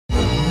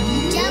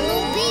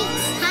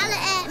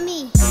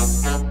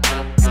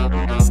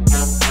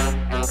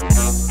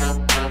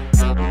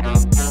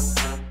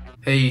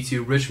Hey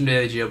YouTube, Rich from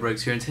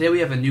DailyJailbreaks here, and today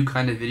we have a new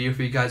kind of video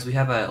for you guys. We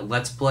have a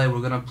Let's Play. We're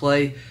going to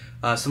play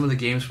some of the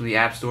games from the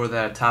App Store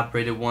that are top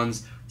rated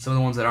ones. Some of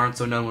the ones that aren't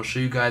so known, we'll show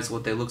you guys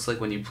what they look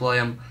like when you play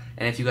them,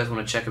 and if you guys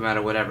want to check them out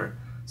or whatever.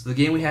 So the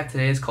game we have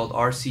today is called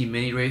RC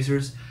Mini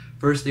Racers.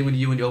 First thing when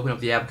you open up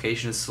the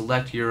application is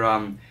select your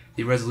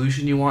the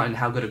resolution you want and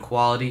how good a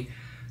quality.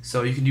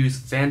 So you can use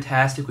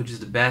Fantastic, which is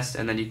the best,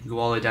 and then you can go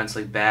all the way down to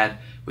like Bad,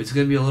 which is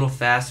going to be a little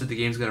faster. The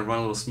game's going to run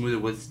a little smoother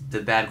with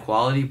the bad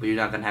quality, but you're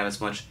not going to have as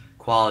much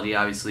quality,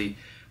 obviously,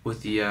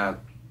 with the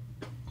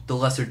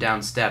lesser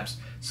down steps.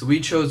 So we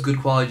chose good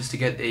quality just to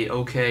get a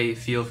okay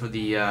feel for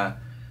the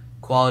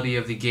quality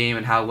of the game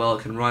and how well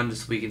it can run,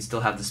 just so we can still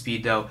have the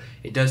speed though.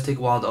 It does take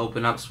a while to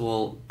open up, so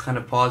we'll kind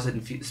of pause it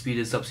and speed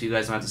this up so you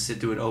guys don't have to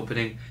sit through it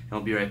opening, and I'll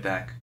be right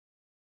back.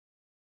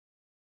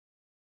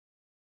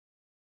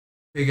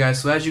 Okay guys,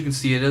 so as you can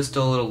see, it is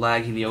still a little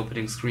laggy in the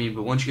opening screen,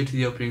 but once you get to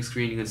the opening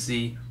screen, you can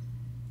see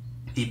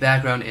the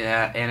background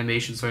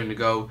animation starting to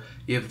go.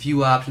 You have a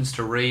few options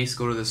to race,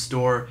 go to the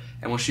store,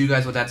 and we'll show you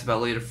guys what that's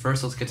about later.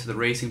 First, let's get to the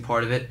racing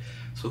part of it.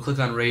 So we'll click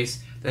on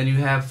race. Then you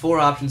have 4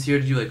 options here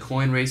to do like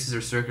coin races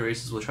or circuit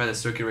races. We'll try the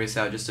circuit race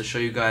out just to show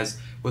you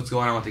guys what's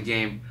going on with the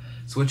game.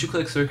 So once you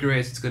click circuit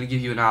race, it's going to give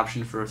you an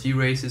option for a few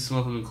races. Some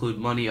of them include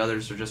money,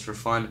 others are just for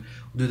fun.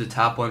 We'll do the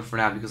top one for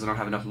now because I don't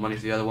have enough money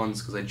for the other ones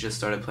because I just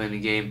started playing the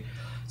game.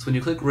 So when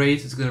you click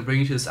race, it's going to bring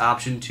you to this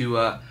option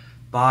to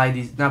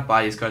not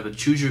buy these cars, but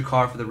choose your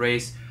car for the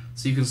race.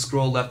 So you can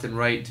scroll left and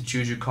right to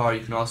choose your car. You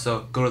can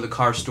also go to the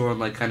car store and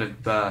like kind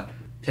of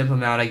pimp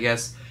them out, I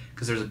guess,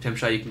 because there's a pimp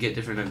shop. You can get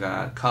different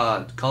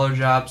color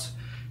jobs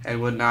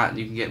and whatnot, and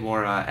you can get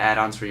more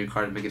add-ons for your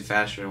car to make it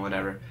faster and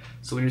whatever.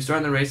 So when you're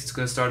starting the race, it's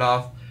going to start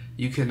off.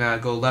 You can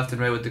go left and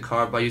right with the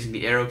car by using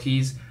the arrow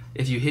keys.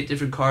 If you hit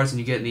different cars and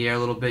you get in the air a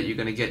little bit, you're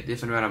going to get a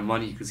different amount of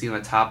money. You can see on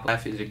the top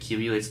left, it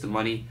accumulates the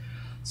money.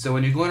 So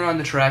when you're going around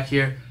the track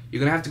here, you're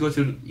going to have to go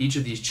through each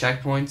of these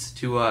checkpoints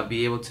to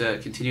be able to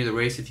continue the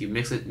race. If you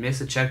miss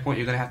a checkpoint,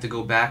 you're going to have to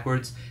go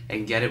backwards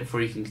and get it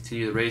before you can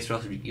continue the race, or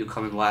else you'll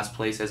come in last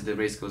place as the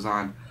race goes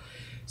on.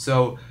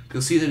 So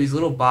you'll see that these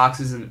little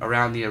boxes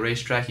around the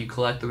racetrack, you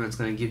collect them, and it's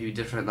going to give you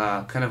different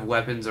kind of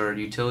weapons or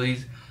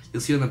utilities.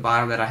 You'll see on the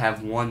bottom that I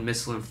have 1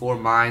 missile and 4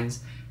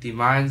 mines. The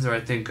mines are,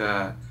 I think,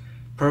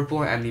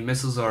 purple, and the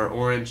missiles are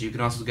orange. You can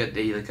also get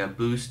like a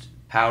boost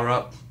power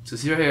up. So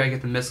see right here, I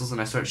get the missiles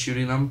and I start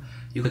shooting them.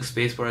 You click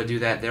spacebar to do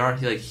that. They are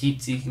like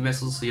heat-seeking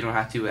missiles, so you don't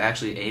have to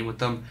actually aim with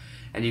them,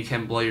 and you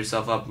can blow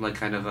yourself up and like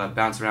kind of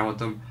bounce around with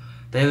them.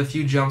 They have a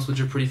few jumps which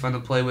are pretty fun to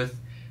play with.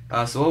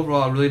 So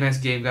overall, a really nice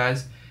game,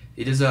 guys.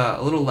 It is a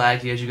little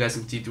laggy, as you guys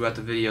can see throughout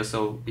the video.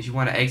 So if you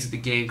want to exit the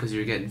game because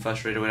you're getting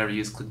frustrated or whatever,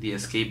 you just click the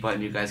escape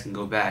button. You guys can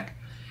go back.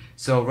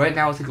 So right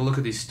now, we'll take a look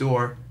at the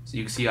store so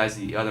you can see guys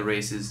the other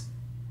races.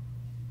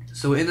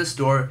 So in the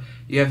store,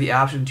 you have the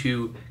option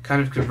to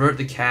kind of convert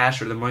the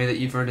cash or the money that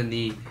you've earned in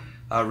the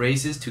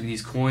races to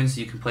these coins,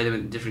 so you can play them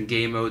in different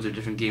game modes or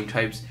different game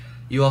types.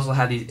 You also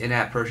have these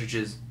in-app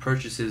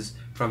purchases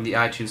from the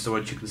iTunes store,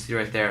 which you can see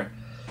right there.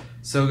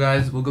 So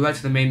guys, we'll go back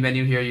to the main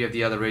menu here. You have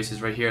the other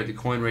races right here. The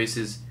coin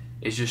races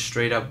is just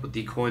straight up with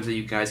the coins that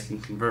you guys can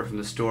convert from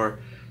the store.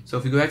 So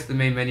if we go back to the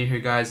main menu here,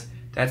 guys,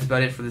 that's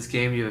about it for this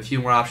game. You have a few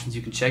more options.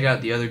 You can check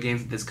out the other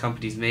games that this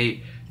company's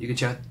made. You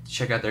can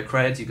check out their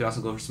credits. You can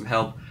also go for some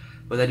help.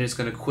 But then you're just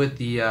going to click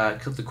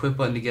the quit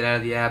button to get out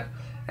of the app.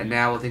 And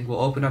now I think we'll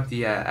open up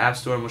the App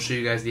Store and we'll show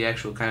you guys the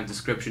actual kind of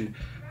description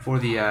for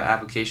the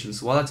application.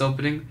 So while that's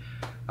opening,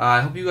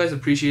 I hope you guys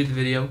appreciated the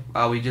video.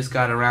 We just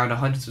got around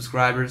 100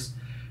 subscribers,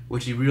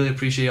 which we really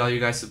appreciate all you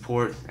guys'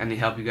 support and the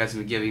help you guys have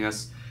been giving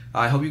us.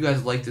 I hope you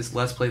guys like this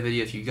Let's Play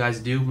video. If you guys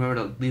do, remember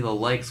to leave a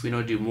like so we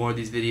know to do more of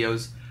these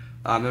videos.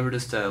 Remember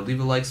just to leave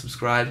a like,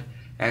 subscribe.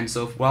 And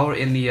so while we're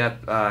in the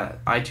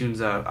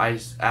iTunes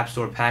App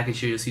Store package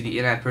here, you'll see the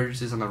in-app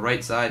purchases on the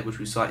right side, which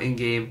we saw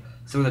in-game,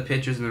 some of the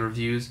pictures and the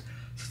reviews.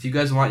 So if you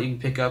guys want, you can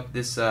pick up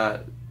this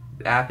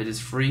app. It is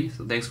free.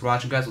 So thanks for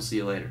watching, guys. We'll see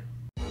you later.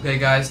 Okay,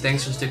 guys,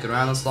 thanks for sticking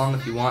around this long.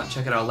 If you want,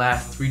 check out our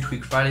last 3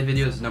 Tweak Friday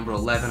videos, number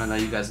 11. I know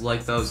you guys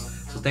like those.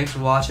 So thanks for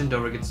watching.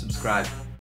 Don't forget to subscribe.